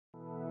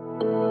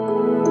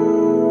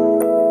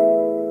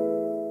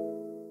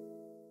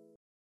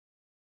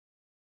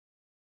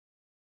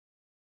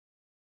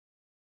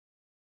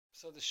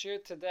So the shir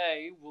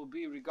today will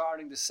be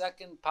regarding the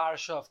second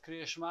parsha of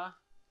Kriya Shema,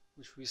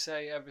 which we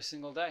say every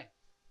single day,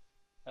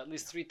 at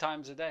least 3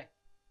 times a day.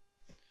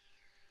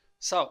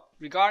 So,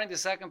 regarding the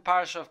second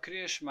parsha of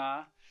Kriya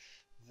Shema,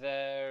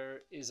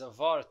 there is a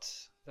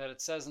vart that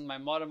it says in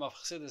Maimorim of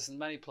Chassidus in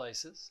many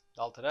places.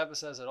 The Alter Rebbe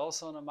says it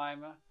also in a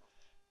Maimah,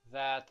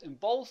 that in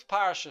both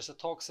parshas it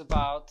talks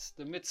about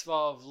the mitzvah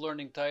of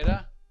learning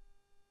Torah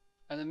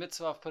and the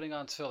mitzvah of putting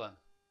on tefillin,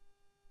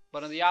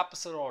 but in the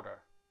opposite order.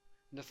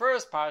 In the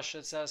first parsha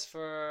it says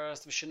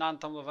first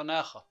V'shinantam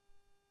levanecha.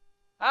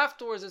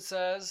 Afterwards it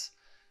says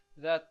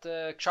that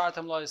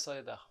kshartam lo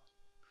yisrael yedecha.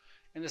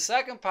 In the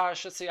second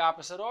parsha it's the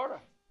opposite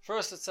order.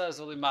 First it says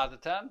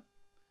v'limadatem,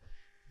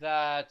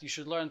 that you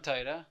should learn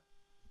Torah,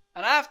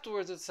 and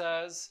afterwards it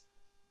says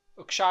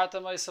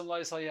ukshartam lo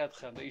yisrael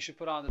yedechem, that you should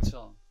put on the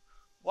tefillin.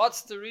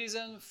 What's the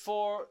reason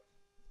for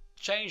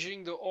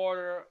changing the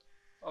order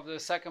of the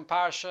second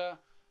parsha,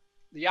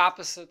 the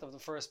opposite of the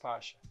first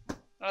parsha?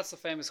 That's the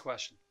famous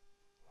question.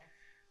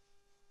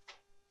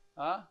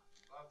 Huh?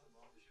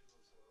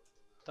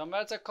 So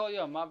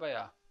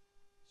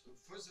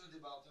first we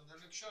developed and then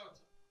we showed.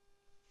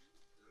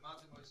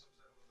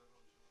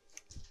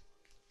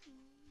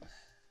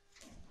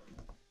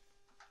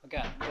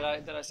 Again,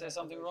 did I say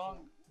something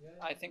wrong?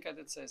 I think I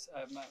did say.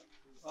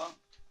 Well,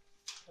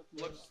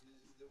 look.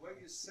 The way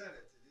you said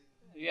it.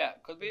 Yeah,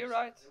 could be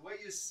right. The way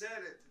you said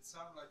it, it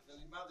sounded like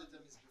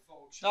V'limadatem is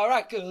before Ukshartam. No,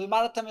 right, because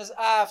V'limadatem is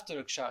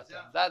after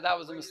Ukshartam. Yeah. That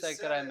was the mistake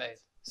that I made.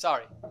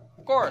 Sorry.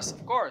 Of course.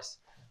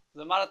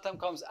 The V'limadatem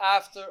comes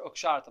after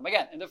Ukshartam.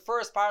 Again, in the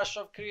first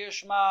parasha of Kriya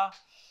Shema,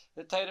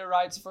 the Torah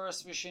writes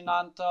first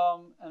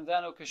V'shinantam and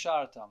then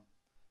Ukeshartam.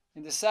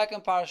 In the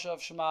second parasha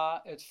of Shema,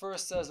 it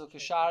first says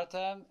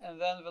Ukeshartam and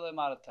then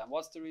V'limadatem.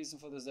 What's the reason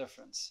for this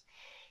difference?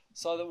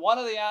 So one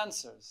of the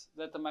answers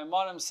that the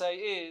Maimorim say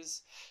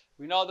is,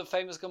 we know the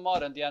famous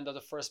Gemara at the end of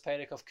the first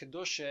Perek of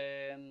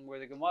Kiddushin, where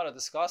the Gemara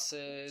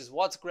discusses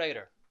what's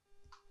greater.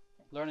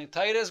 Learning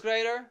Torah is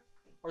greater,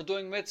 or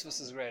doing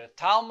mitzvahs is greater?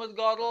 Talmud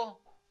Gadol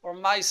or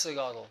Maisa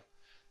Gadol?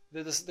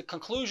 The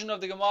conclusion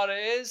of the Gemara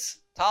is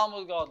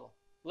Talmud Gadol.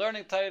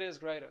 Learning Torah is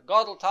greater.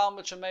 Gadol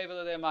Talmud Shemei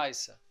V'Ladei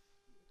Maisa.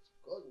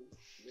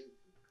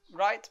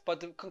 Right?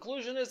 But the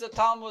conclusion is that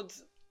Talmud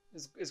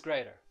is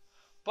greater.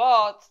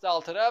 But the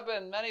Alter Rebbe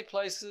in many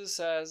places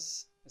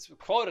says, it's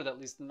quoted at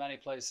least in many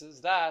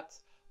places, that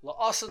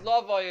La'asad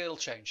Lavai it'll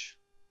change.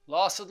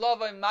 La'asad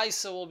Lavai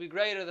Maisa will be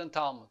greater than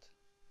Talmud.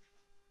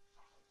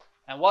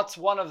 And what's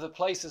one of the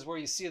places where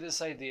you see this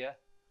idea?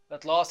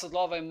 That La'asad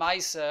Lavai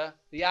Maisa,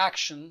 the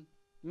action,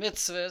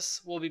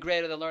 Mitzvos, will be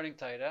greater than learning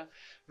Torah.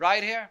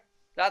 Right here,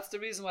 that's the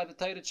reason why the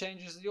Torah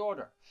changes the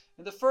order.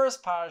 In the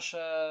first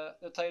parsha,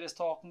 the Torah is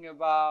talking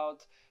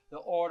about the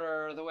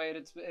order, the way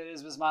it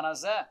is Bizman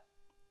Hazeh.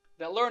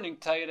 That learning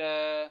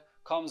Torah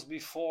comes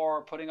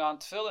before putting on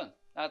tefillin.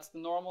 That's the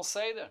normal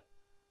seder.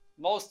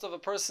 Most of a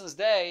person's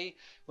day,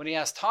 when he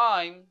has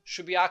time,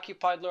 should be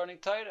occupied learning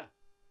Torah.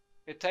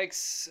 It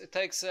has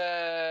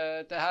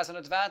an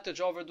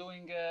advantage over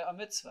doing a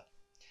mitzvah.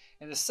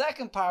 In the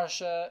second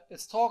parsha,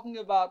 it's talking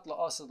about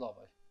la'asad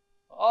lavai.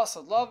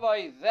 La'asad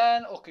lavai,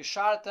 then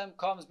ukeshartem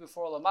comes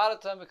before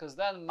lamadatem, because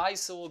then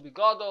maisa will be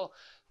gadol,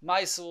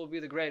 maisa will be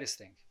the greatest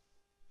thing.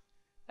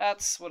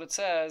 That's what it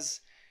says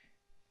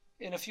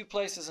in a few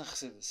places in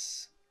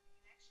Chassidus.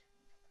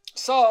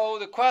 So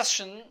the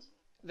question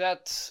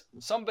that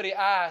somebody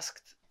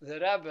asked the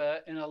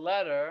Rebbe in a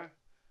letter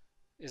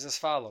is as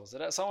follows.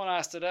 Someone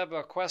asked the Rebbe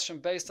a question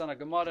based on a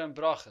Gemara in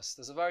Brachos.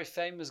 There's a very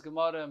famous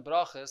Gemara in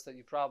Brachos that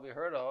you probably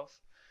heard of,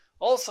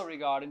 also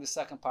regarding the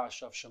second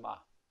parsha of Shema.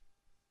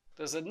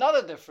 There's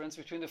another difference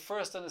between the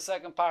first and the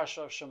second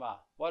parsha of Shema.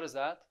 What is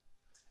that?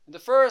 In the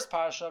first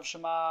parsha of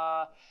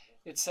Shema,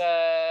 it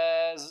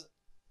says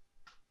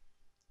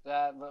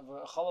that you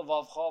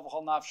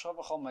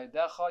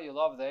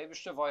love the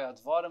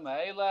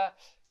Eibishter,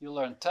 you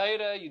learn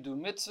Torah, you do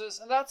mitzvahs,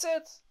 and that's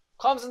it.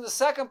 Comes in the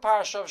second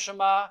parsha of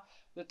Shema,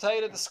 the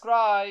Torah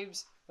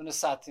describes, I'll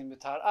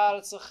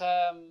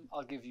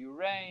give you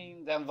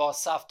rain, then you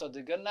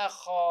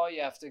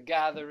have to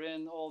gather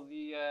in all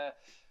the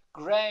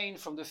grain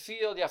from the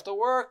field, you have to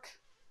work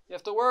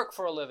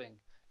for a living.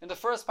 In the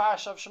first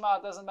parsha of Shema,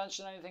 it doesn't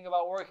mention anything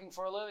about working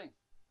for a living.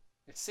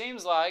 It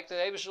seems like the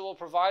Eibishter will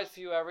provide for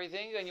you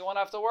everything and you won't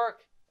have to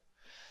work.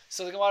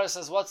 So the Gemara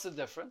says, what's the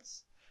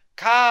difference?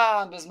 In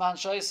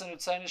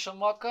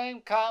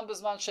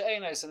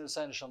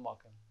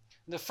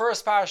the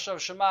first parsha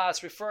of Shema,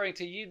 it's referring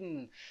to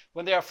Yidden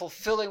when they are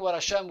fulfilling what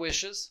Hashem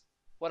wishes,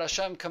 what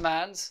Hashem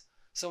commands.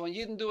 So when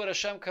Yidden do what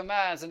Hashem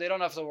commands and they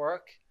don't have to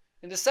work.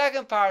 In the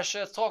second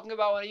parsha, it's talking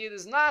about when a Yid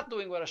is not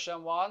doing what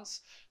Hashem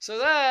wants. So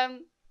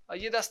then a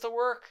Yid has to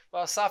work. You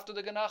have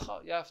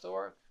to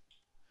work.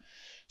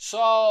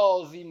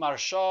 So the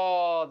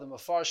Marsha, the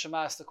Mefarshim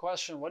asked the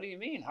question, what do you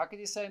mean? How could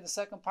you say in the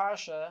second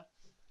parsha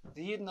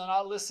the Yidden are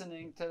not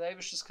listening to the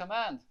Eibishter's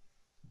command?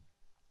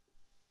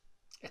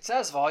 It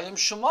says, Vayim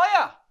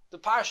Shemaya. The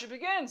parsha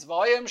begins,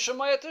 Vayim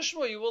Shemaya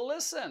Tishmo, you will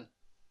listen.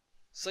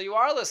 So you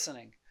are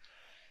listening.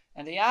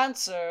 And the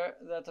answer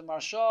that the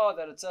Marsha,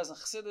 that it says in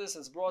Chassidus,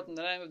 it's brought in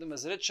the name of the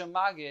Mezritcha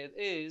Magid,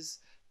 is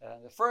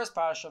the first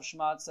parasha of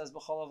Shema. It says,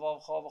 B'chol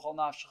avavcha, v'chol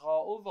nafshecha,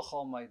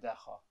 u'v'chol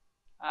maidecha.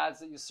 Adds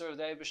that you serve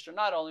the Eibishter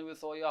not only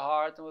with all your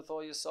heart and with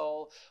all your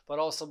soul, but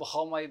also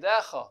b'chol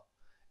maidecha.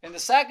 In the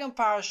second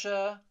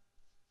parasha,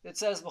 it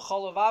says,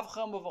 B'chol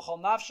avavchem, v'chol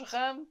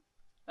nafshechem,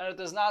 and it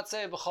does not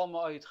say b'chol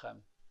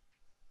ma'oidchem.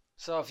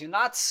 So if you're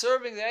not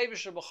serving the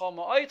Eibishter b'chol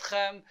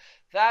ma'oidchem,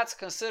 that's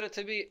considered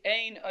to be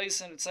ein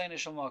oisen etzayin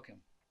shalmakim.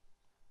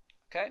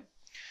 Okay?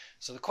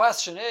 So the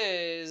question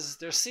is,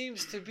 there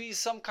seems to be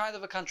some kind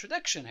of a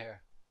contradiction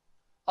here.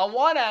 On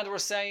one hand, we're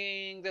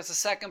saying there's a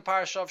second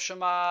parasha of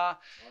Shema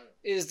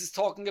is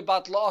talking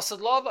about la'asad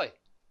lavai.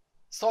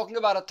 It's talking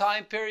about a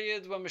time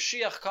period when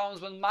Mashiach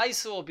comes, when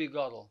Maisa will be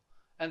gadol,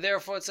 and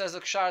therefore it says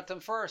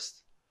Akshartim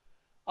first.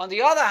 On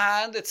the other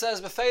hand, it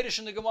says befedish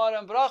in the Gemara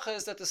and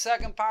Brachas that the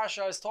second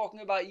parasha is talking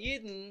about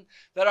Yidden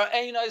that are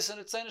ein oisen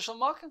etzayin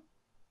shalmakim,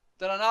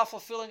 that are not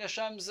fulfilling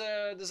Hashem's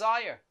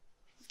desire.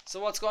 So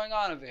what's going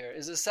on over here?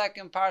 Is the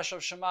second parasha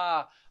of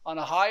Shema on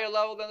a higher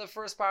level than the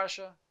first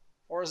parasha,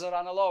 or is it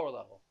on a lower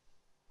level?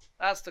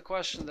 That's the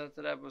question that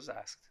the Rebbe was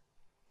asked.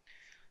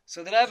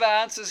 So the Rebbe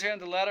answers here in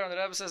the letter, and the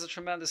Rebbe says a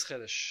tremendous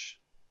chiddush.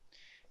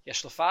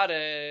 Yesh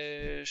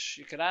lefarish,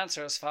 you can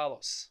answer as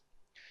follows.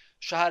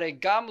 Shahare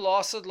gam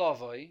la'asad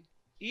lavoi,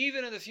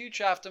 even in the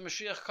future after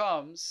Mashiach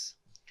comes,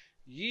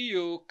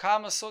 yiyu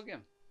kama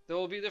sugim. There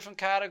will be different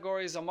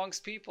categories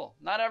amongst people.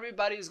 Not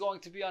everybody is going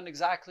to be on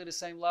exactly the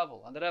same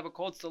level. And the Rebbe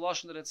quotes the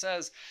Lashon that it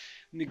says,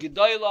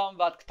 Migidoilam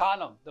vat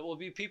ktanim. There will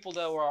be people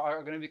that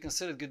are going to be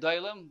considered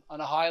Gedolim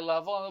on a high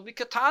level, and there will be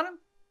ktanim.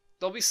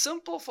 There'll be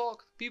simple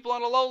folk, people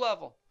on a low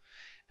level.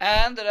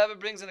 And the Rebbe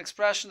brings an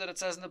expression that it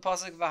says in the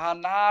Pasuk,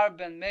 V'hanar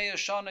ben meya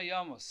shana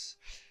yamus.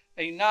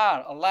 A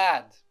nar, a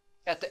lad,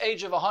 at the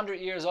age of 100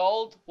 years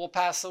old, will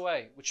pass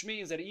away. Which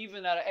means that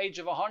even at the age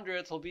of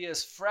 100, he'll be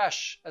as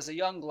fresh as a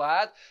young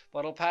lad,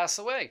 but he'll pass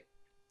away.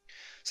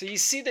 So you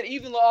see that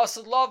even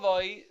la'asad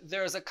lavai,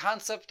 there is a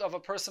concept of a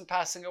person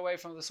passing away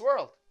from this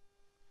world.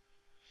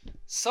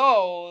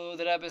 So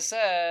the Rebbe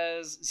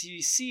says, so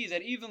you see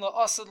that even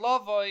la'asad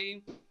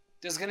lavai,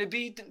 there's going to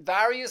be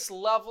various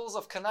levels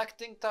of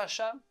connecting to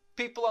Hashem,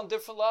 people on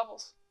different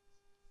levels.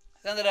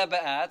 Then the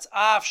Rebbe adds,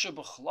 Af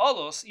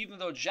sheb'chlalos, even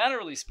though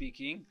generally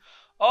speaking,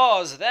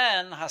 Oz,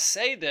 then,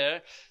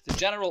 Haseder, the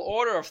general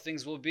order of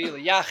things will be,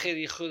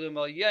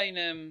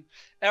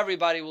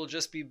 everybody will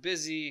just be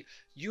busy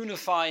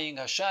unifying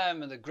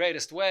Hashem in the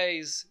greatest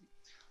ways.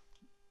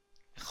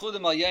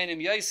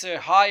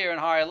 Higher and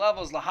higher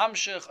levels,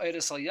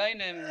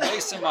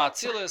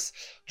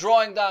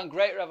 drawing down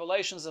great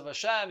revelations of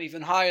Hashem,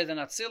 even higher than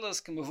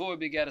Atzilus,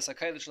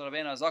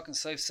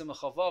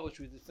 which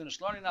we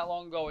finished learning not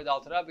long ago, where the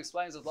Alter Rebbe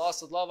explains that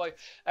la'asad lavai,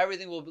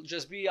 everything will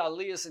just be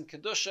aliyas and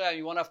kedusha, and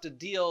you won't have to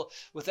deal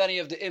with any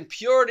of the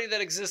impurity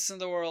that exists in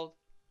the world.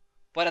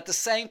 But at the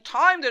same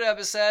time, the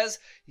Rebbe says,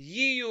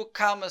 yiyu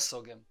kama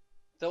sugim.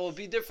 There will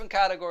be different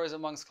categories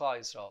amongst Klal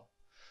Yisrael.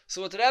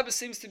 So what the Rebbe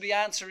seems to be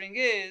answering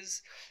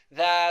is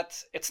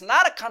that it's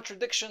not a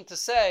contradiction to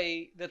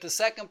say that the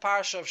second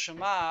parsha of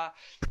Shema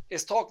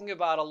is talking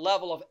about a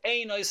level of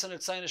ein oisen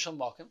etzayin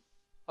shalmakim.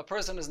 A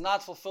person is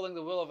not fulfilling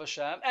the will of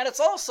Hashem. And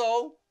it's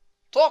also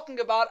talking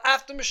about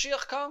after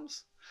Mashiach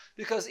comes.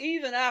 Because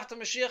even after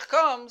Mashiach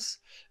comes,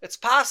 it's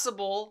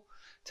possible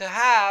to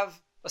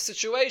have a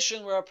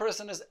situation where a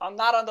person is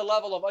not on the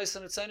level of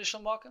oisen etzayin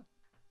shalmakim.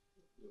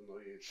 There's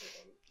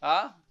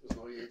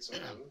no Yetzer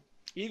Hara.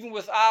 Even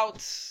without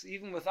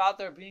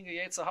there being a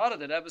Yetzer Hara,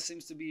 the Rebbe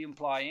seems to be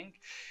implying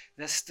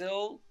there's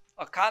still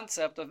a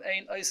concept of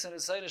ein oisen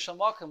etzayin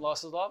shalmakim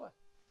la'asad lavai.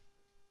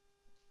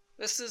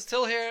 This is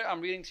till here. I'm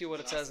reading to you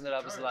what it says in the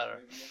Rebbe's letter.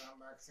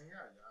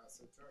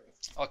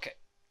 Okay,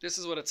 this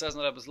is what it says in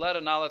the Rebbe's letter.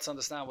 Now let's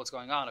understand what's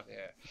going on over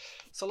here.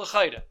 So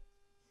l'chayda,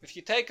 if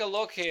you take a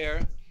look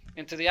here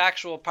into the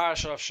actual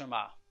parsha of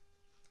Shema,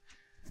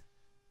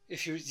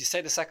 if you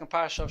say the second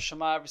parsha of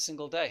Shema every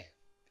single day,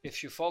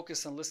 if you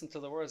focus and listen to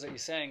the words that you're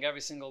saying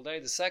every single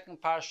day, the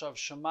second parsha of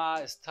Shema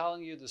is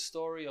telling you the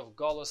story of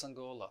Golus and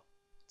Geula.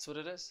 That's what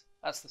it is.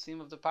 That's the theme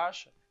of the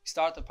parsha. You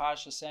start the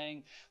parsha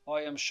saying,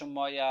 Oyam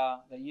Shemaya,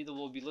 that Yidden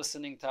will be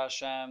listening to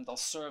Hashem, they'll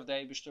serve the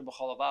Eibishter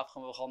b'chol avavchem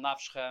v'chol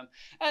nafshchem,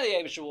 and the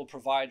Eibishter will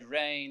provide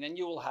rain, and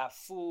you will have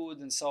food,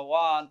 and so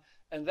on.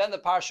 And then the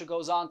parsha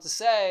goes on to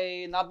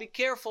say, now be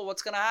careful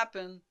what's going to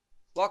happen.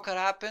 What could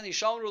happen?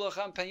 Yishomru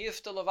lechem pen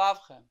yifta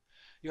levavchem.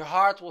 Your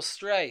heart will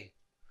stray.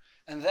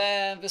 And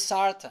then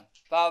v'sartem,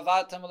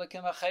 v'avatem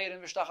alekim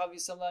acherim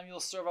v'shtachavisam lem, you'll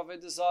serve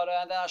avodah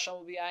zarah, and then Hashem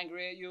will be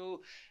angry at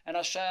you, and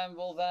Hashem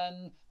will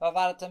then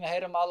v'avatem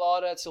acherim al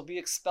aretz, you'll be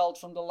expelled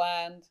from the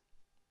land.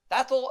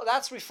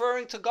 That's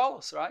referring to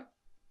Golus, right?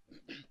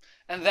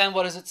 And then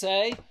what does it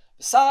say?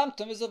 You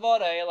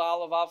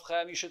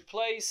should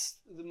place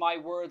my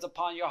words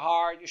upon your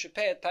heart. You should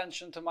pay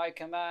attention to my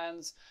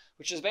commands,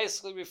 which is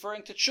basically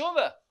referring to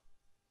tshuva.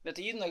 that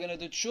the Yidden are going to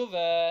do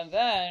tshuva, and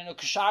then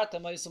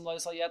ksharta ma'isem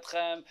lo'isal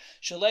yetchem,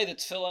 she'll lay the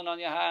tefillin on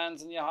your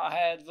hands and your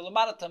head,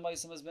 v'lamanata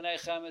ma'isem es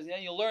b'neichem, and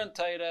then you learn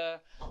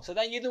Torah, so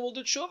then Yidden will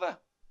do tshuva.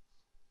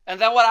 And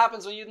then what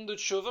happens when Yidden do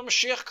tshuva?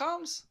 Mashiach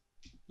comes.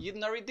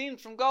 Yidden are redeemed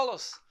from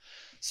Golus.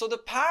 So the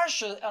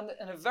parsha,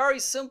 in a very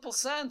simple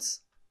sense,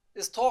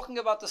 is talking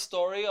about the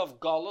story of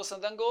Golus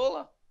and then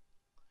Geula.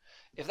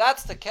 If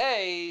that's the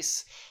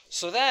case,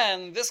 so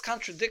then this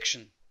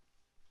contradiction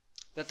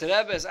that the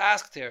Rebbe has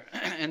asked here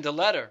in the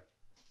letter,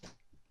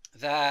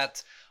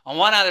 that on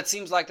one hand it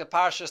seems like the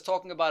parsha is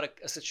talking about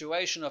a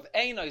situation of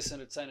Einais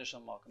and Ritzeinu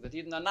Shel Makom, that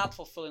Yidden are not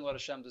fulfilling what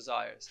Hashem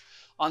desires.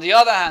 On the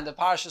other hand, the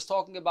parsha is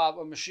talking about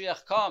when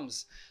Mashiach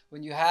comes,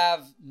 when you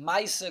have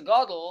Maisa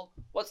Gadol.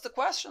 What's the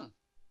question?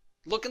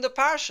 Look in the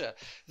parsha.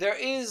 There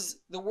is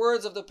the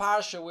words of the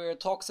parsha where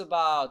it talks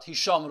about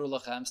Hishamru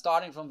Lachem,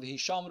 starting from the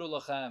Hishamru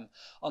Lachem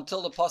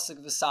until the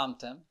pasuk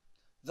V'samtem.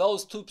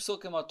 Those two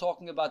psukim are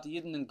talking about the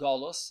Yidden in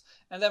Golus,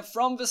 and then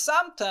from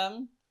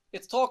V'samtem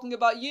it's talking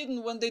about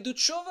Yidden when they do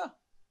tshuva,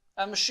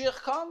 and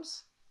Mashiach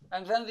comes,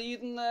 and then the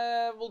Yidden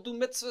will do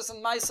mitzvahs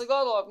and Maisa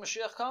Gadol if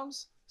Mashiach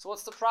comes. So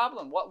what's the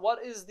problem?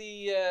 What is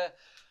the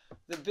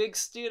big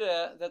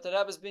stira that the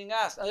Rebbe is being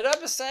asked? And the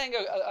Rebbe is saying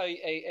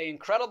a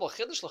incredible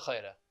chiddush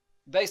l'chayra,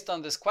 based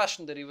on this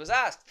question that he was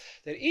asked,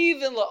 that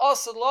even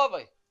la'asad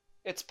lavai,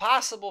 it's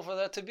possible for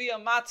there to be a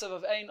matzav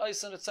of ein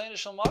oisen ritzeinu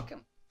shel makom.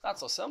 Not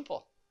so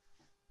simple,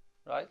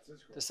 right?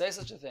 To say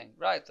such a thing,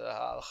 right?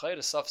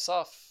 L'chayra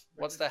saf.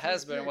 What's the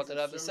hesber and what the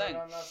Rebbe is saying?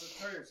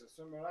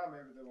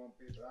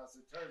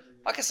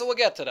 Okay, so we'll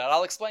get to that.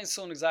 I'll explain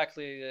soon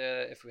exactly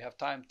if we have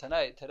time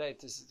today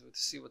to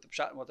see what the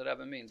pshat and what the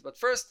Rebbe means. But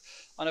first,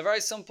 on a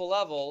very simple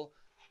level,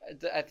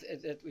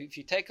 if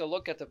you take a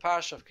look at the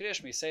parsha of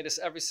Kriyashmi, you say this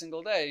every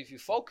single day. If you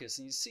focus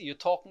and you see, you're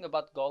talking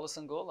about Golus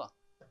and Geula.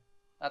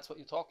 That's what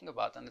you're talking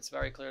about, and it's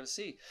very clear to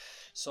see.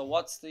 So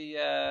what's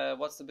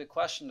the big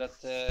question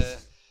that the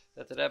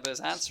Rebbe is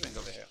answering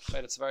over here?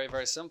 Right, it's very,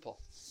 very simple.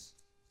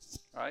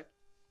 Right?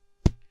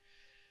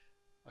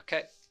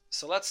 Okay,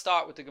 so let's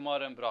start with the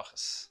Gemara in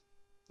Brachas.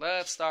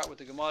 Let's start with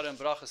the Gemara in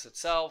Brachas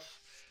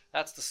itself.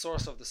 That's the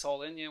source of this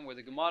whole inyan, where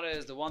the Gemara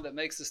is the one that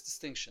makes this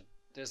distinction.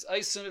 There's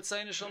Eisun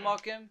Ritzeinu Shel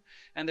Makom,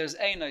 and there's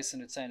Ein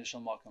Eisun Ritzeinu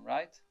Shel Makom,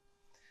 right?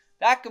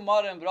 That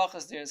Gemara in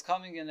Brachas there is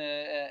coming in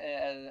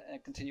a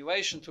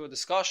continuation to a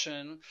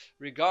discussion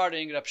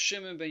regarding Rab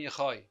Shimon ben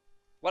Yochai.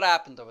 What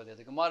happened over there?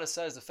 The Gemara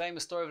says the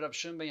famous story of Rab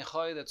Shimon ben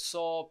Yochai that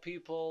saw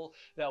people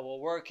that were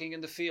working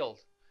in the field.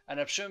 And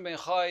Rab Shimon ben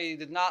Yochai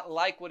did not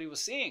like what he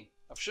was seeing.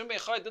 Rab Shimon ben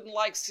Yochai didn't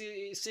like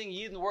seeing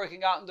Yidden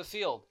working out in the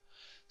field.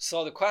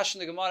 So the question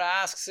the Gemara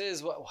asks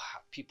is,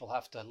 people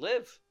have to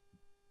live.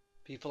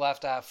 People have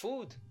to have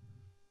food.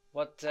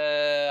 How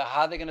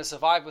are they going to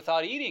survive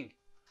without eating?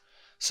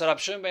 So Rab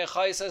Shimon ben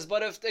Yochai says,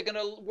 but if they're going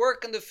to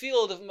work in the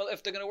field,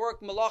 if they're going to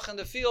work malach in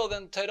the field,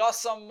 then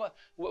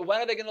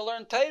when are they going to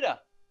learn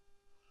Torah?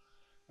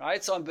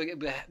 Right, so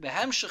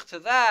behemshich to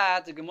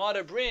that, the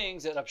Gemara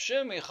brings that Rab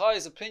Shimon ben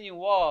Yochai's opinion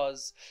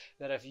was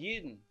that if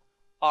Yidden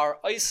are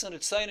Eisen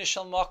Ritzeinu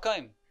Shel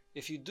Makom,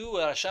 if you do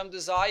what Hashem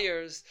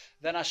desires,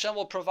 then Hashem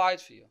will provide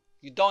for you.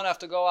 You don't have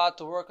to go out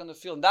to work in the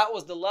field. And that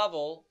was the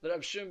level that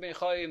Rab Shimon ben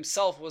Yochai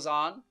himself was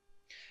on,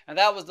 and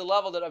that was the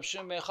level that Rab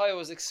Shimon ben Yochai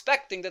was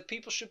expecting that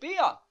people should be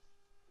on.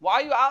 Why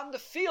are you out in the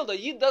field? A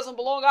Yid doesn't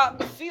belong out in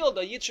the field.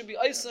 A Yid should be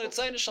Eisen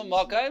Ritzeinu Shel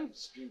Makom.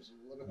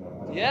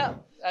 Yeah,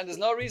 and there's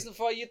no reason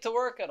for a Yid to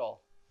work at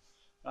all,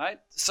 right?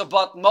 So,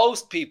 but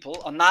most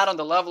people are not on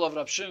the level of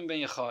Rab Shimon ben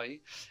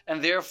Yochai,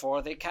 and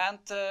therefore they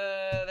can't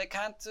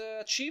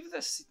achieve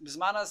this.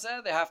 Bizman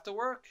hazeh, they have to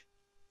work.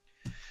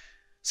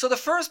 So the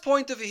first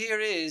point over here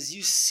is,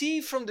 you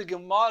see from the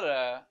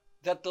Gemara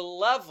that the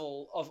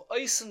level of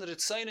Eisen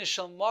Ritzeinu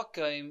Shel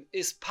Makom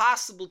is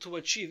possible to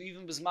achieve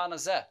even Bizman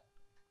hazeh,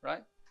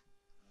 right?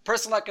 A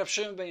person like Rab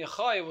Shimon ben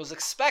Yochai was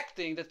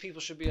expecting that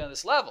people should be on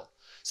this level.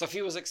 So if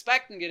he was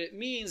expecting it, it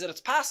means that it's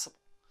possible.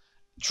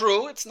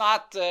 True, it's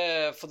not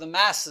for the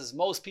masses.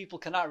 Most people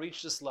cannot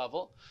reach this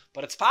level,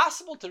 but it's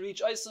possible to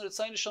reach Eisen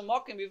Ritzeinu Shel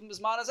Makom even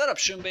Bizman hazeh. Rab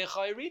Shimon ben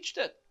Yochai reached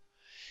it.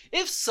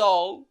 If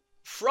so,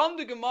 from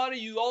the Gemara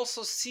you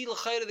also see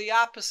l'chayra the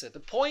opposite. The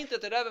point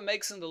that the Rebbe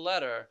makes in the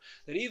letter,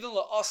 that even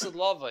la'asad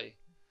lavai,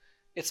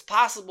 it's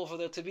possible for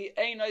there to be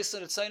ein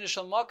Eisen Ritzeinu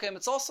Shel Makom.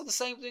 It's also the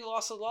same thing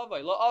la'asad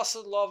lavai.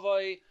 La'asad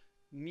lavai,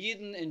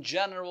 Yidden in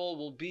general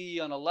will be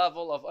on a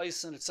level of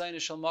Eisen Ritzeinu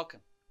Shel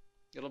Makom.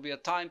 It'll be a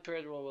time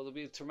period where there will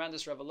be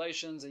tremendous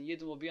revelations, and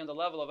Yidden will be on the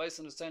level of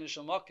Eisen Ritzeinu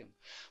Shel Makom.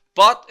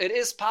 But it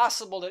is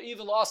possible that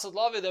even la'asad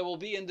lavai, there will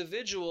be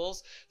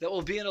individuals that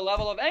will be in a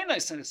level of ein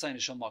Eisen Ritzeinu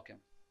Shel Makom.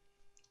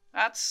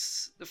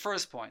 That's the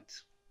first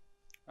point,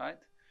 right?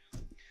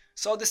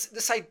 So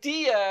this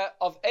idea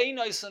of ein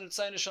Eisen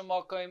Ritzeinu Shel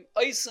Makom,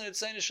 Eisen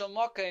Ritzeinu Shel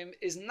Makom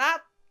is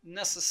not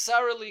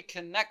necessarily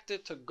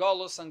connected to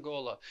Golus and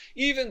Geula.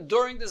 Even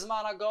during the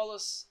Zman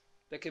HaGolus,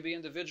 there could be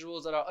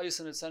individuals that are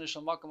Eisen Ritzeinu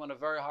Shel Makom on a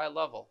very high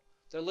level.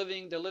 They're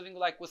living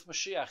like with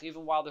Mashiach,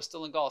 even while they're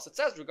still in Golus. It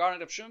says regarding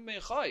Rab Shimon ben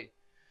Yochai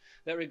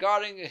that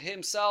regarding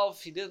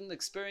himself, he didn't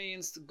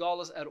experience the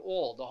Galus at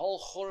all. The whole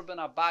Churban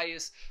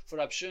Abayis for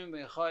Rab Shimon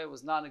ben Yochai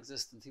was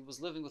non-existent. He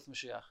was living with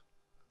Mashiach.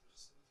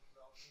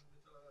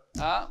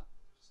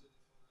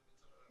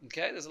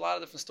 Okay, there's a lot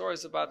of different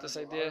stories about this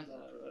idea.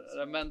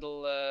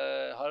 Mendel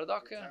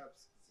Haradaka,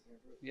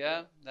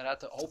 that had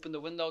to open the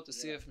window to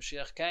see if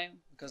Mashiach came,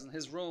 because in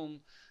his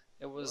room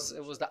it was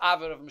the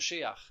Aver of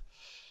Mashiach.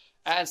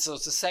 And so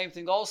it's the same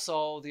thing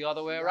also the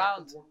other way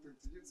around.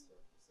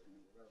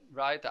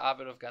 Right, the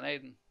Aver of Gan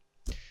Eden.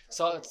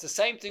 So it's the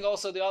same thing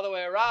also the other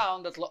way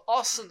around, that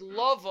La'asad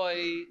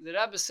Lavai, the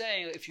Rebbe is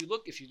saying, if you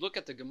look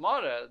at the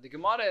Gemara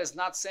is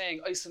not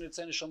saying Eisen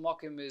Yitzeni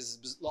Shamakim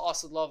is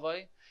La'asad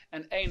Lavai,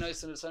 and Ein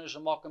Eisen Yitzeni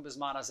Shamakim is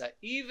Manazeh.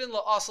 Even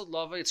La'asad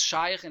Lavai, it's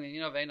Shaykh and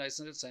in of Ein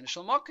Eisen Yitzeni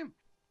Shamakim.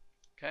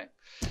 Okay?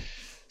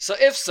 So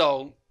if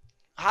so,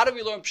 how do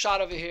we learn Pshat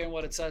over here and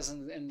what it says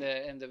in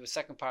the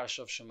second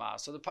parasha of Shema?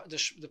 So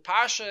the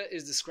parasha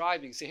is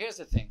describing, see, here's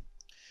the thing.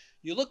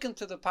 You look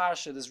into the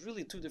parasha, there's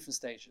really two different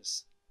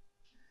stages.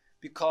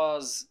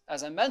 Because,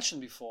 as I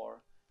mentioned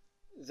before,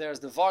 there's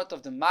the vart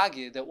of the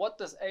Magid, that what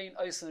does Ein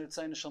Eisen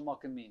Ritzayin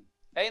Shalmakim mean?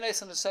 Ein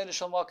Eisen Ritzayin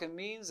Shalmakim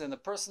means, and the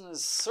person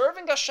is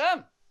serving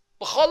Hashem.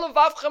 B'chol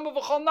levavchem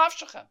u'b'chol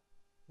nafshechem.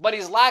 But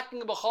he's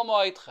lacking b'chol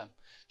ma'oitchem.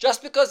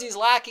 Just because he's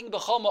lacking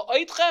b'chol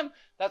ma'oitchem,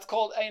 that's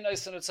called Ein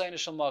Eisen Ritzayin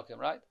Shalmakim,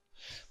 right?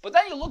 But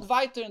then you look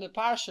weiter in the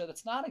parsha,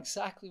 that's not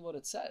exactly what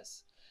it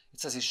says. It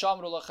says,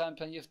 Hishamru lachem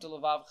pen yiftu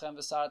levavchem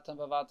v'sartem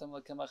v'avatem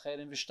l'kem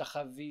acherim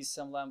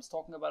v'shtachavisem lem. It's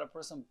talking about a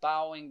person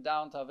bowing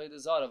down to Avodah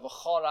Zarah.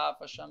 V'choraf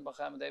Hashem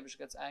b'chem. The Eibush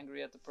gets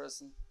angry at the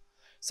person.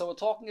 So we're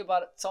talking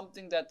about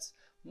something that's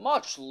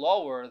much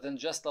lower than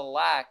just the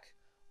lack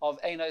of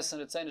Ein Eisen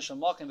Ritzayin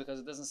Shamakim,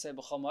 because it doesn't say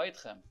b'chol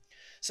ma'oitchem.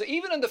 So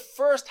even in the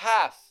first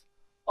half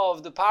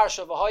of the parsha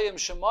of Ahayim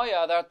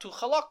Shemaya, there are two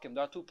chalakim,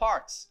 there are two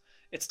parts.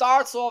 It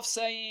starts off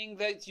saying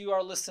that you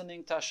are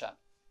listening to Hashem.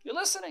 You're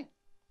listening.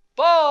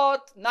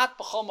 But not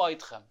b'chol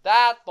ma'oitchem.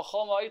 That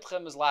b'chol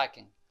ma'oitchem is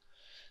lacking.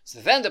 So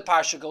then the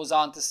parsha goes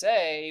on to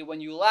say, when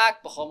you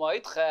lack b'chol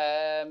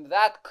ma'oitchem,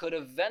 that could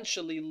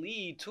eventually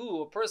lead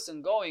to a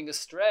person going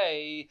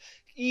astray,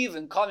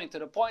 even coming to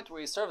the point where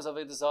he serves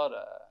Avodah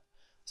Zarah.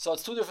 So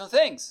it's two different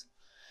things.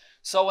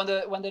 So when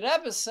the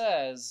Rebbe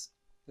says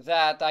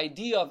that the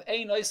idea of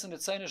Ein Eisen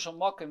Ritzayin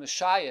Shamakim is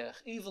Shaykh,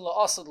 even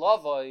La'asad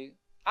Lavai,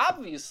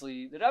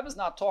 obviously the Rebbe is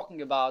not talking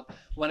about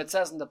when it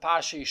says in the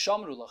parsha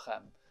Yishamru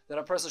lachem, that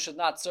a person should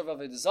not serve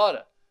Avodah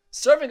Zarah.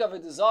 Serving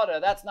Avodah Zarah,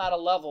 that's not a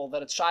level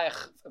that it's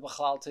shaykh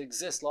b'chlal to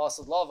exist.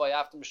 La'asad lavai,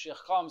 after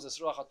Mashiach comes, it's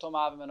ruach hatom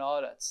avim and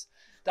haaretz.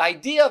 The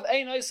idea of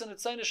Ein Eisen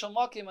Ritzayin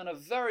Shamakim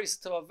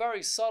to a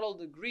very subtle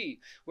degree,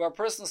 where a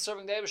person is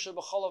serving the Eibush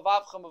b'chol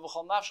avavchem and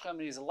b'chol nafshchem,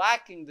 and he's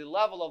lacking the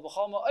level of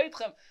b'chol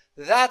ma'oitchem,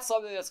 that's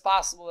something that's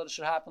possible that it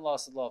should happen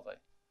La'asad lavai.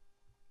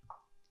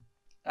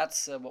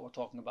 That's what we're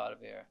talking about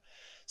over here.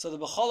 So the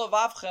b'chol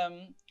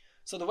avavchem.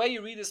 So the way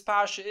you read this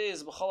parsha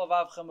is b'chol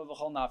avavchem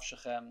v'chol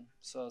nafshechem.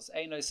 So it's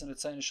Ein Eisen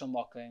Ritzayin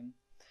Shamakim,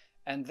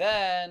 and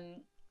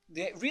then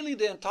the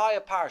entire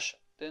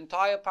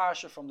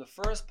parsha from the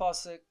first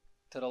pasuk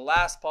to the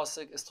last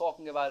pasuk is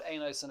talking about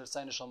Ein Eisen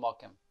Ritzayin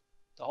Shamakim.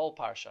 The whole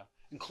parsha,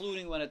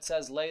 including when it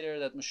says later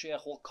that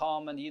Mashiach will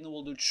come and Yidden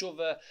will do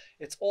tshuva.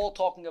 It's all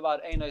talking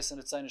about Ein Eisen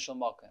Ritzayin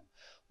Shamakim.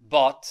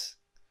 But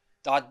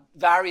there are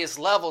various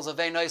levels of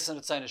Ein Eisen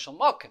Ritzayin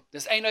Shamakim.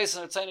 There's Ein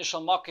Eisen Ritzayin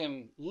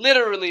Shamakim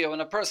literally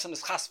when a person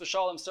is chas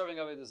v'shalom serving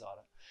Avodah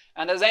Zarah.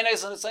 And there's Ein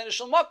Eisen Ritzayin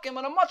Shamakim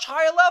on a much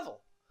higher level,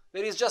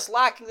 that he's just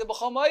lacking the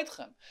b'chol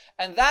ma'oitchem.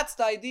 And that's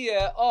the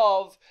idea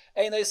of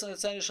Ein Eisen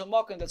Ritzayin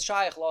Shamakim that's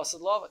shaykh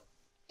La'asad lavai.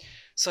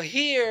 So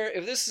here,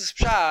 if this is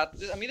pshat,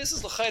 this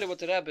is l'chayda what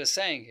the Rebbe is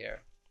saying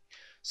here.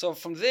 So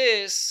from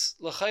this,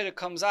 l'chayda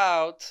comes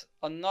out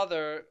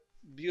another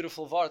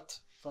beautiful vart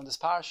from this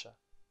parsha.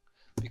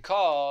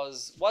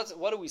 Because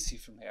what do we see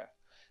from here?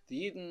 The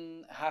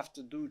Yidden have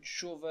to do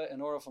tshuva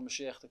in order for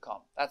Mashiach to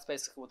come. That's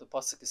basically what the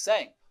pasuk is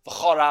saying.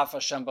 V'choraf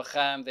Hashem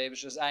b'chem, the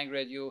Eibush is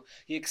angry at you,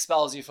 he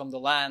expels you from the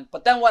land.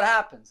 But then what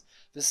happens?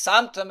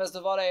 V'samtem es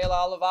devarei el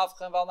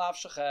levavchem v'al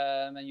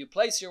nafshechem, and you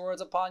place your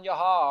words upon your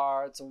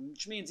heart,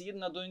 which means the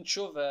Yidden are doing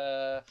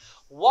tshuva.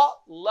 What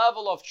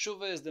level of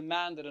tshuva is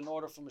demanded in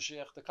order for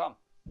Mashiach to come?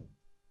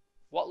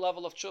 What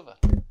level of tshuva?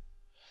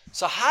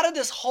 So how did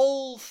this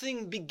whole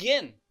thing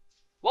begin?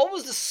 What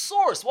was the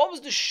source? What was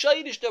the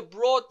shaydish that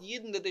brought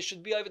Yidden that they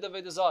should be over the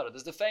Avodah Zarah?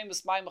 There's the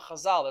famous Maimon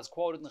Chazal that's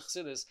quoted in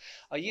Chassidus.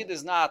 A Yid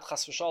is not,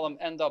 chas v'shalom,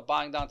 end up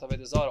buying down to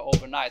Avodah Zarah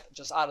overnight,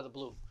 just out of the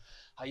blue.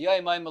 The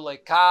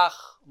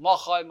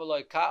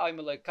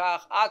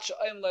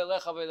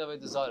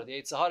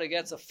Yitzhahara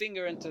gets a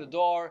finger into the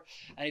door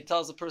and he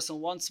tells the person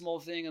one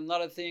small thing,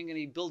 another thing, and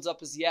he builds up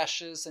his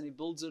yeshes and he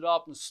builds it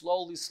up and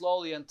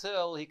slowly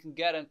until he can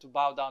get him to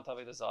bow down to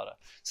Avodah Zarah.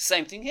 It's the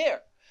same thing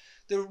here.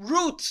 The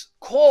root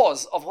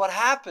cause of what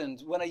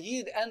happened when a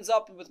Yid ends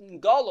up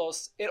in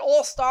Galos, it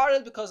all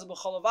started because of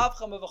B'chol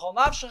Avavchem and B'chol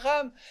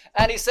Nafshechem,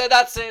 and he said,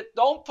 that's it,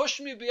 don't push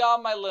me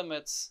beyond my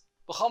limits.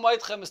 B'chol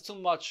Ma'itchem is too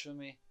much for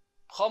me.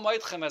 B'chol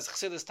ma'idchem, as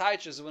Chassidus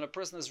teaches, when a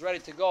person is ready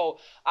to go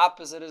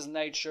opposite his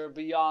nature,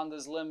 beyond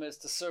his limits,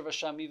 to serve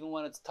Hashem, even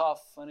when it's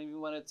tough, and even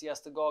when he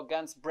has to go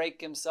against, break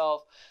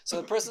himself. So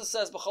the person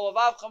says, B'chol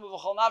avavchem,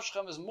 B'chol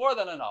nafshchem is more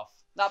than enough,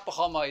 not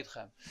B'chol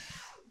ma'idchem.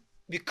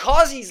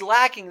 Because he's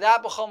lacking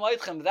that B'chol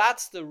ma'idchem,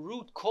 that's the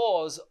root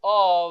cause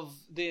of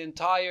the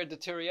entire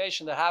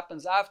deterioration that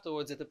happens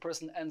afterwards, that the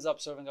person ends up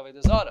serving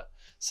Avodah Zarah.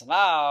 So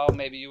now,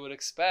 maybe you would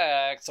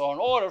expect, so in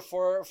order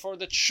for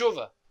the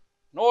tshuva,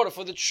 in order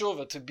for the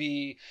tshuva to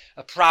be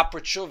a proper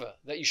tshuva,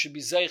 that you should be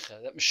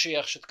zeicha, that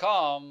Mashiach should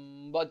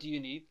come, what do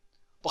you need?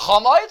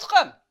 B'chol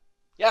ma'idchem.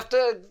 You have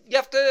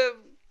to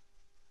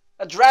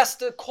address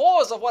the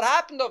cause of what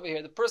happened over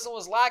here. The person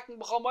was lacking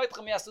b'chol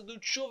ma'idchem. He has to do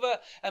tshuva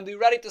and be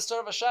ready to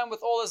serve Hashem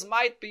with all his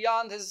might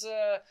beyond his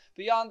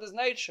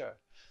nature.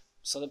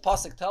 So the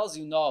pasuk tells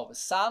you, no,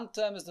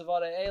 Samtem is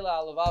devarei eila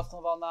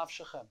alavavchem val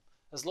nafshechem.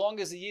 As long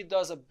as the yid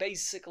does a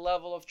basic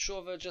level of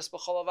tshuva, just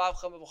b'chol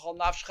avavchem and b'chol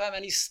nafshechem,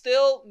 and he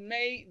still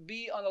may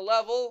be on the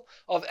level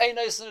of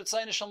einais and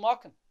etzayne shel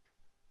makom.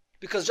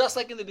 Because just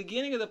like in the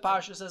beginning of the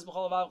parsha, it says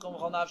b'chol avavchem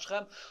b'chol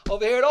nafshechem,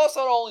 over here it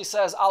also only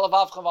says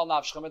alavavchem val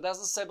nafshechem. It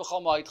doesn't say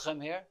b'chol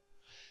ma'idchem here.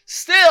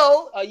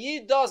 Still, a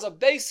yid does a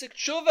basic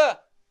tshuva,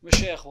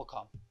 Mashiach will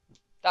come.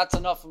 That's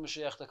enough for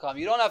Mashiach to come.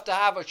 You don't have to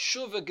have a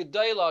tshuva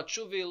gedayla, a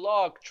tshuva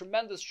ilah,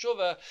 tremendous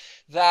tshuva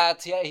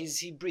that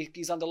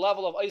he's on the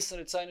level of Eisen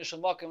Etzayne Shel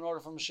Makom in order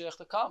for Mashiach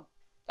to come.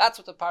 That's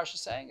what the parsha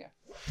is saying here.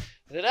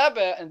 The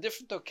Rebbe, on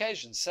different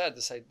occasions, said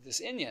this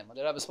inyan. When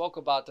the Rebbe spoke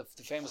about the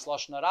famous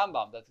Lashon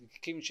Rambam, that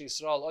Kimchi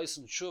Yisrael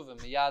Eisen Tshuva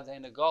Miyad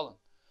Heine Golan,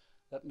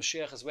 that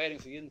Mashiach is waiting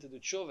for Yidden to do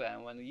tshuva,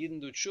 and when the Yidden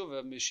do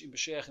tshuva,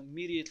 Mashiach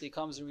immediately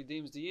comes and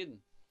redeems the Yidden.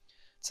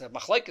 It's a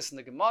machlekes in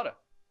the Gemara.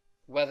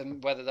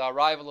 Whether the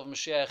arrival of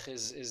Mashiach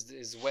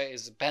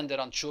is dependent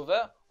on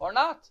tshuva or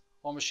not,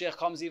 or Mashiach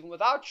comes even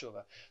without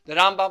tshuva. The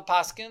Rambam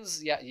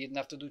paskins, you didn't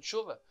have to do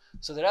tshuva.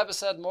 So the Rebbe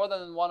said more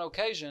than on one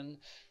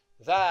occasion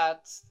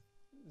that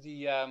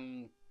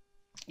even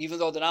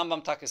though the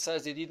Rambam Taka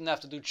says they didn't have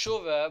to do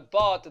tshuva,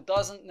 but it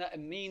doesn't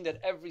mean that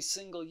every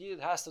single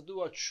yid has to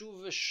do a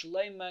tshuva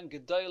shleiman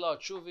gedayla,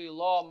 tshuva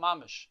law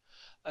mamish.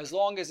 As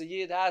long as a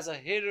yid has a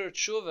hitter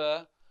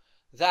tshuva,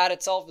 that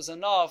itself is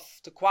enough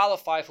to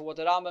qualify for what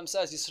the Rambam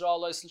says, Yisrael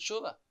Leis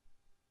L'Tshuva.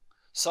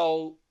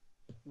 So,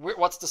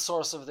 what's the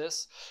source of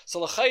this?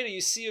 So, l'chayri,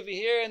 you see over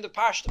here in the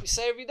parsha that we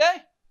say every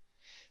day,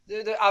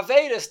 the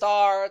Aveda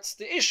starts,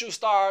 the issue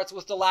starts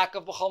with the lack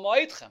of B'chol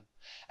Ma'idchem.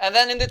 And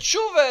then in the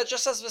Tshuva, it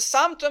just says,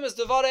 V'samtem is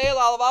devarei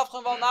eila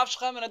alavavchem val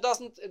nafshchem, and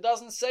it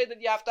doesn't say that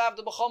you have to have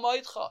the B'chol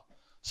Ma'idcha.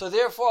 So,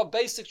 therefore, a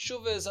basic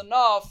Tshuva is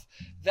enough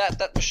that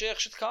Mashiach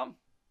should come.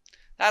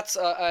 That's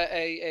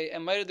a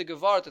Meir de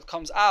Gevar that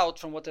comes out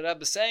from what the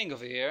Rebbe is saying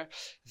over here,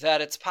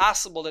 that it's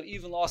possible that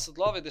even lost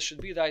love, this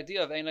should be the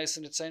idea of Einais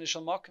and Etzayne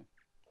Shel Makom.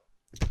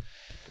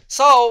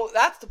 So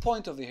that's the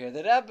point over here.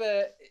 The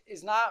Rebbe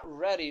is not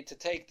ready to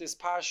take this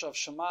parsha of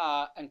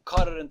Shema and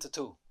cut it into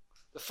two.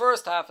 The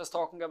first half is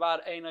talking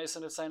about Einais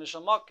and Etzayne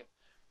Shel Makom.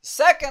 The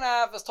second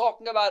half is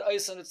talking about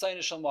Eis and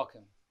Etzayne Shel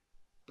Makom.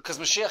 Because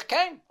Mashiach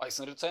came. Eis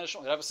and Etzayne Shel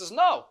Makom. The Rebbe says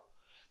no.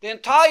 The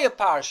entire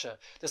parsha,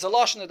 there's a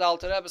lashon that the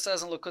Alter Rebbe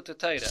says in Lekutei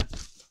Torah.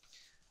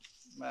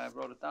 I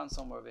wrote it down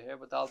somewhere over here,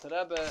 but the Alter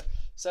Rebbe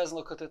says in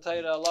Lekutei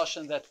Torah a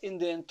lashon that in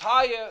the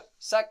entire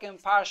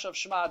second parsha of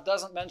Shema it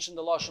doesn't mention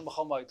the lashon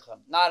b'chol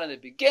ma'idchem. Not in the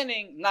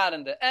beginning, not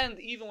in the end.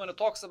 Even when it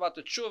talks about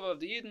the tshuva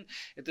of the Yidden,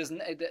 it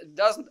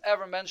doesn't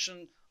ever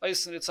mention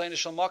Eis and Etzayne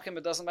Shel Makom.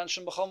 It doesn't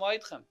mention b'chol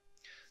ma'idchem.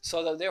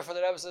 So therefore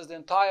the Rebbe says the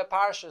entire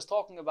parsha is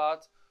talking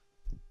about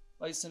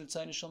Eis and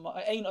Etzayne Shel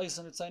Makom. Ein Eis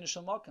and Etzayne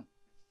Shel Makom.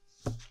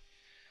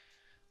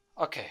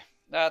 Okay,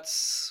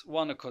 that's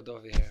one akud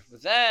over here.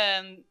 But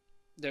then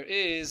there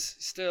is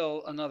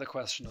still another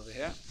question over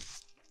here.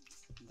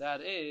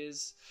 That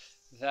is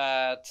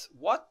that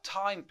what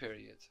time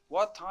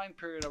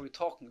period are we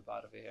talking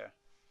about over here?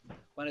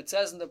 When it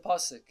says in the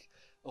pasuk,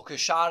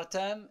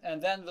 ukeshartem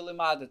and then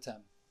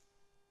v'limadatem.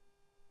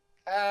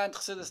 And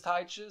Chassidus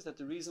teaches that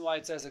the reason why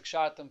it says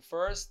ukeshartem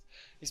first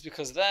is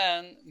because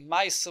then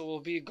Maisa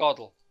will be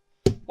Godel.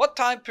 What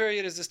time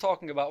period is this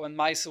talking about when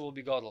Maisa will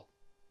be Godel?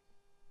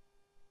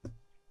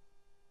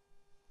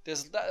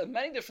 There's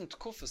many different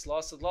tkufas,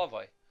 lasted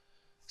lavai.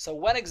 So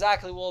when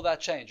exactly will that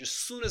change? As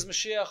soon as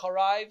Mashiach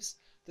arrives,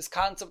 this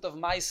concept of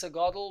Maisa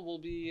Gadol will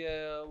be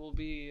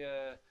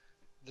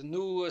the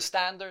new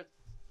standard.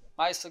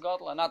 Maisa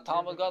Gadol, and not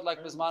Talmud Gadol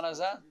like Bisman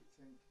Hazeh.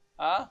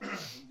 Huh?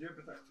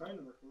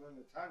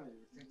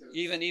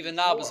 Even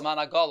now,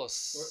 Bisman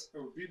Hagolus.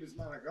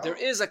 There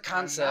is a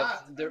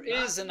concept, there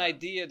is an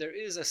idea, there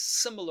is a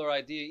similar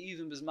idea,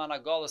 even Bisman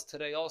Hagolus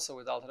today also,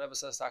 with Alter Rebbe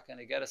says, that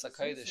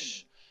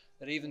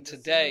even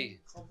today,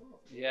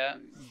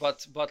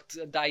 but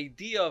the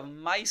idea of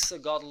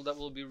Maisa Gadol that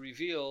will be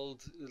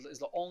revealed is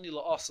the only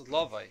la'asad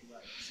lavai.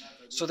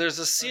 So there's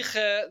a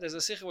sikha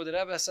where the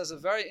Rebbe says a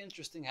very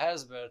interesting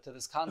hezber to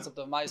this concept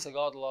of Maisa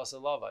Gadol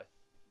la'asad lavai.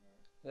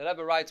 The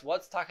Rebbe writes,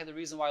 what's the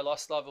reason why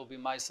lost love will be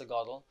Maisa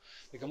Gadol?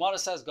 The Gemara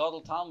says,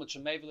 Gadol Talmud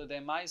Shemei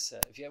V'Ledei Maisa.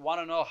 If you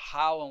want to know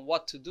how and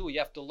what to do, you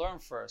have to learn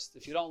first.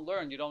 If you don't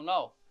learn, you don't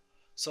know.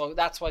 So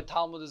that's why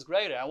Talmud is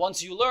greater. And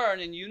once you learn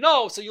and you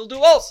know, so you'll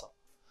do also.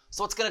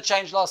 So it's going to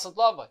change Lasat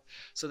Lava.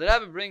 So the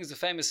Rebbe brings the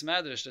famous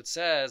Medrash that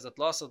says that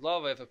Lasat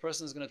Lava, if a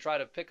person is going to try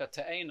to pick a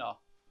te'ena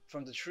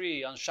from the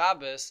tree on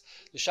Shabbos,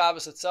 the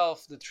Shabbos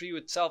itself, the tree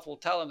itself will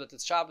tell him that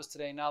it's Shabbos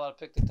today, you're not allowed to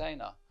pick the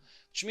te'ena.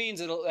 Which means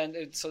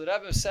so the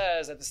Rebbe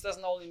says that this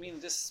doesn't only mean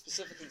this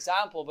specific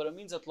example, but it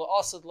means that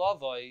La'asad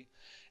Lavai,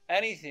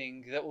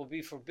 anything that will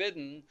be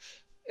forbidden,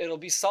 it'll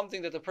be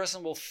something that the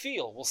person will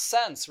feel, will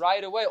sense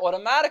right away,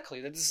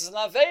 automatically, that this is an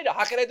Aveda.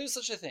 How can I do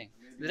such a thing?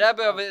 The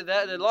Rebbe,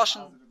 the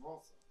Lashon...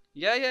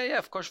 Yeah,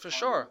 of course, for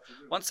sure.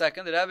 1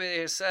 second, the Rebbe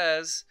here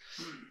says,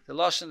 the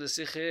Lashon, the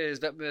Sikh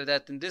is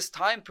that in this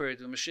time period,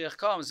 when Mashiach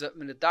comes, that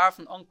when the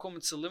Darfen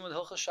ankommen zu limud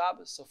Hilchas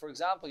Shabbos. So for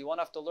example, you won't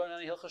have to learn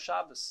any Hilchas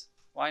Shabbos.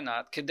 Why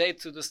not? Kedei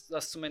to das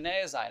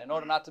Zumenei sein, in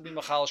order not to be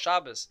Machal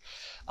Shabbos.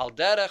 Al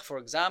derech, for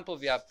example,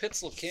 we have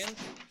Pitzel Kind,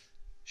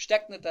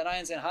 steckt nicht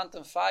rein sein Hand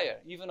in fire.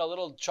 Even a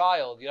little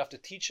child, you have to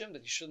teach him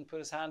that he shouldn't put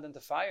his hand into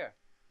fire.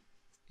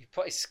 He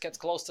gets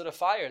close to the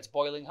fire, it's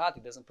boiling hot,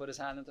 he doesn't put his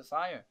hand into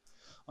fire.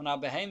 Und a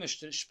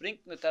Behemoth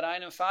springt nicht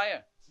rein in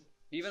fire.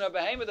 Even a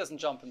Behemoth doesn't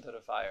jump into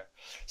the fire.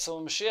 So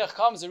when Mashiach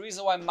comes, the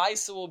reason why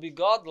Maisa will be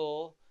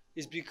Gadol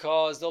is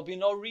because there'll be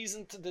no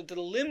reason to the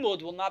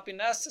limud will not be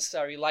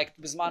necessary. Like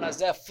Bisman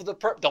Hazeh, for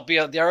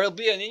there will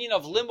be an union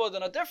of limud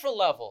on a different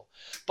level.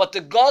 But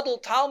the Gadol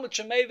Talmud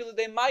Shemei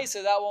V'Ledei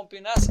Maisa, that won't be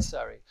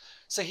necessary.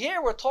 So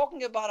here we're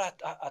talking about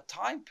a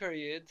time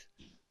period,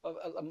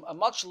 a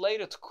much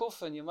later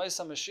Tkufa in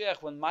Yemaisa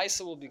Mashiach, when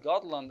Maisa will be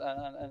Gadol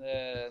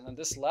on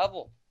this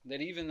level. That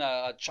even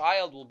a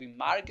child will be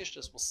margish,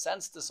 will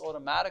sense this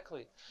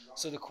automatically.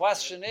 So the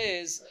question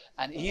is,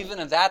 and even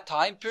in that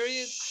time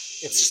period,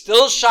 it's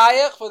still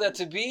shayach for there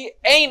to be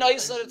ein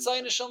oisner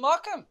etzayin shel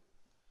makam,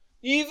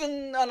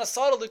 even on a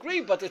subtle degree.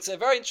 But it's a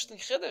very interesting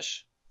chiddush.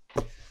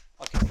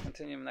 Okay,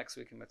 continue next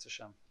week in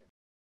Mitzvos.